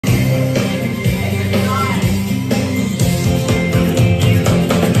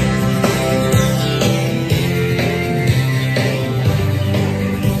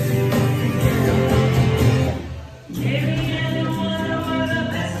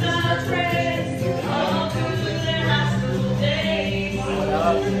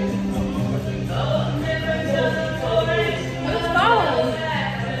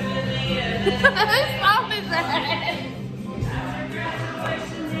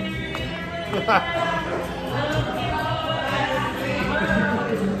I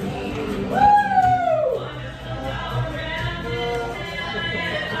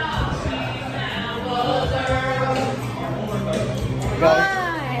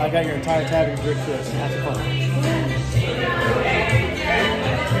got your entire tab and drink this. Have fun.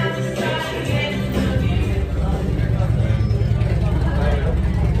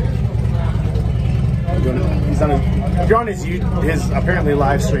 He's on if you're on his apparently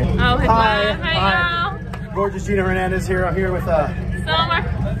live stream. Oh, hi, y'all. Gorgeous Gina Hernandez here. I'm here with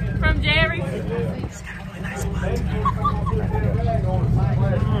Summer from Jerry. He's got a really nice butt.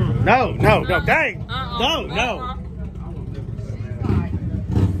 No, dang. No.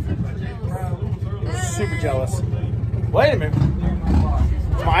 Super jealous. Wait a minute.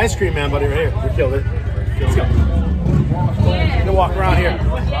 It's my ice cream man buddy right here. We killed it. Let's go. I'm gonna walk around here.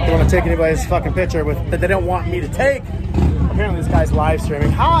 They want to take anybody's fucking picture that they don't want me to take. Apparently this guy's live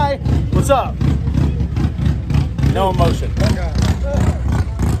streaming. Hi, what's up? No emotion.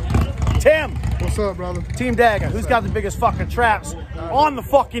 Tim. What's up, brother? Team Dagger. Who's got the biggest fucking traps on the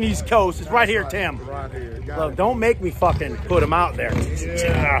fucking East Coast? It's right here, Tim. Right here. Look, don't make me fucking put them out there.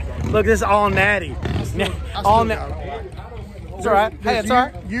 Yeah. Look, this is all natty. All natty. It's all right. Hey, it's all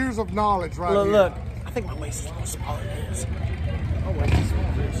right. Years of knowledge right here. Look, I think my waist is a little smaller than it is.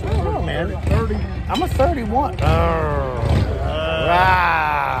 I don't know, man. 30. I'm a 31.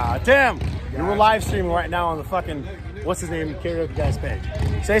 Tim, you're live streaming right now on the fucking, what's his name, karaoke guy's page.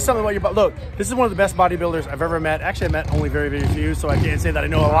 Say something about your butt. Look, this is one of the best bodybuilders I've ever met. Actually, I met only very, very few, so I can't say that I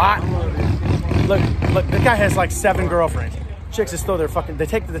know a lot. Look, this guy has like 7 girlfriends. Chicks just throw their fucking, they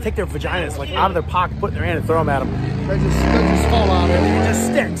take their vaginas like out of their pocket, put in their hand and throw them at them. They just fall out of it. It just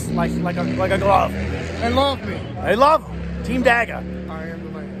sticks like a glove. They love me. They love Team Daga. I am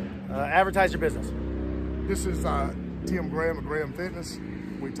the man. Advertise your business. This is Tim Graham at Graham Fitness.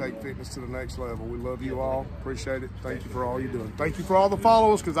 We take fitness to the next level. We love you all. Appreciate it. Thank you for all you're doing. Thank you for all the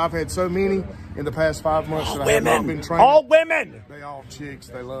followers, because I've had so many in the past 5 months that I have not been training. All women. They all chicks.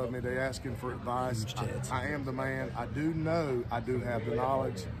 They love me. They asking for advice. I am the man. I do know. I do have the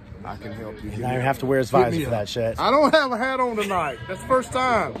knowledge. I can help you. Now you have to wear his visor for that shit. I don't have a hat on tonight. That's the first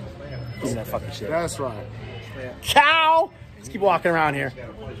time. Isn't that fucking shit? That's right. Cow. Let's keep walking around here.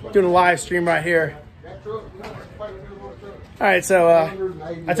 Doing a live stream right here. All right, so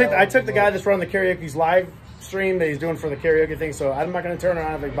I took the guy that's running the karaoke's live stream that he's doing for the karaoke thing, so I'm not going to turn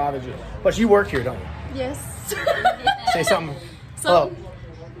around if it bothers you. But you work here, don't you? Yes. Say something. So,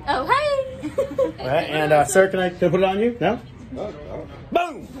 hello. Oh, hey. All right, and sir, can I put it on you? No? No.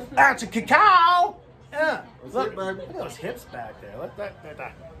 Boom! That's a cacao! Yeah. Look at those hips back there. Look at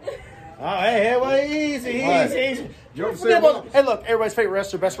that. Oh, hey, well, easy. Hey, look, everybody's favorite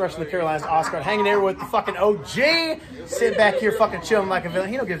wrestler, best wrestler in the Carolinas, Ostgard, hanging there with the fucking OG, sitting back here fucking chilling like a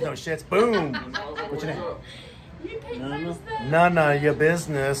villain. He don't give no shits. Boom. What's your name? None of your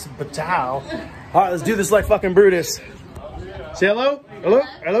business, but All right, let's do this like fucking Brutus. Say hello?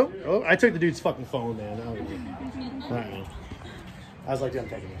 Hello? I took the dude's fucking phone, man. All right, man. I was like, I'm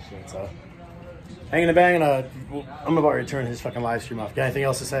taking this shit, so. Hanging the bang, and I'm about to turn his fucking live stream off. Got anything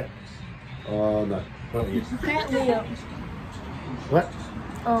else to say? No. Fat lip. What?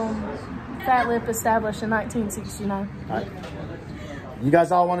 Fat lip established in 1969. All right. You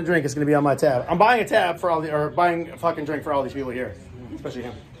guys all want a drink? It's going to be on my tab. I'm buying a tab for all buying a fucking drink for all these people here, especially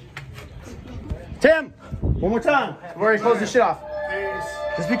him. Tim, one more time. We've already closed this shit off.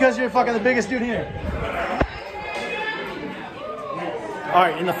 Just because you're fucking the biggest dude here. All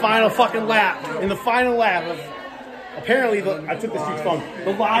right, in the final fucking lap, of apparently I took this dude's phone.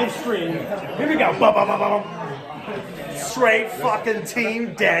 The live stream. Here we go. Straight fucking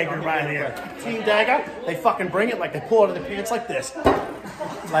Team Dagger right here. Team Dagger. They fucking bring it like they pull it out of their pants like this,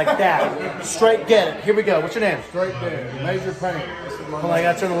 like that. Straight get it. Here we go. What's your name? Straight there. Major pain. Hold on, I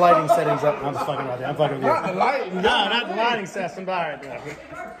gotta turn the lighting settings up. I'm just fucking right there. I'm fucking with you. Not the lighting. No, not the lighting system. All right.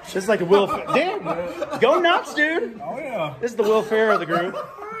 This is like a Will. Damn, go nuts, dude. Oh yeah. This is the Will Ferrell of the group.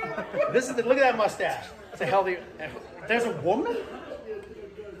 This is look at that mustache. That's a healthy. There's a woman.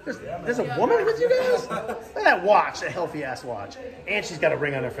 There's a woman with you guys. Look at that watch, that healthy ass watch, and she's got a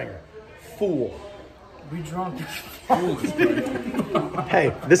ring on her finger. Fool. We drunk.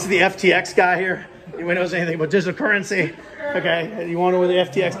 Hey, this is the FTX guy here. Anyone knows anything about digital currency? Okay, you want to know where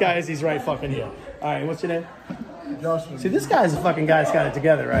the FTX guy is? He's right fucking here. All right, what's your name? Justin. See, this guy's the fucking guy that's got it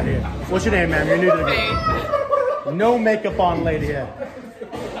together right here. What's your name, ma'am? You're new to the game. No makeup on, lady here.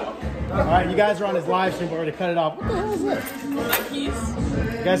 All right, you guys are on his live stream. We already cut it off. What the hell is this? You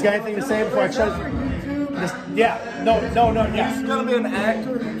guys got anything to say before I shut it? Yeah. No. Yeah. He's gonna be an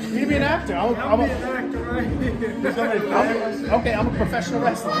actor. You to be an actor. I'm Okay, I'm a professional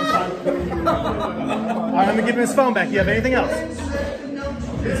wrestler. All right, I'm gonna give him his phone back. You have anything else?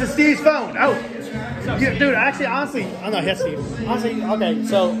 This is Steve's phone. Oh, yeah, dude. Actually, honestly, I'm not here, Steve. Honestly, okay.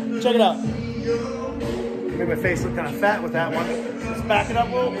 So check it out. Made my face look kind of fat with that one. Let's back it up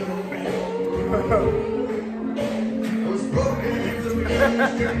a little.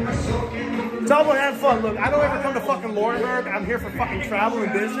 It's all about having fun. Look, I don't ever come to fucking Laurinburg. I'm here for fucking travel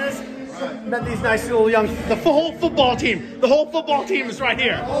and business. Met these nice little young, the whole football team. The whole football team is right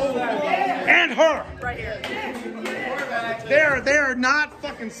here. And her. Right here. They're not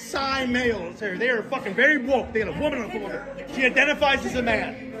fucking Psy males. They're fucking very woke. They got a woman on the football team. She identifies as a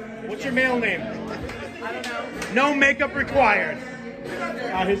man. What's your male name? I don't know. No makeup required.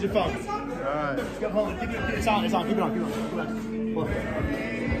 Here's your phone. Alright. Hold on. It's on. Keep it on.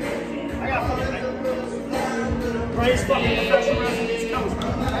 I got a phone. Greatest fucking professional wrestling. This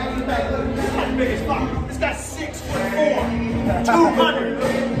guy's big as fuck. This guy's 6'4", 200.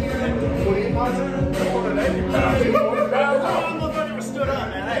 Never stood up,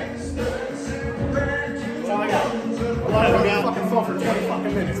 man. Hey. That's all I got. I'm on the fucking phone for 20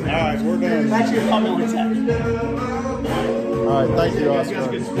 fucking minutes, man. Alright, we're done. Actually, I'm only 10. Alright, thank you,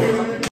 Oscar.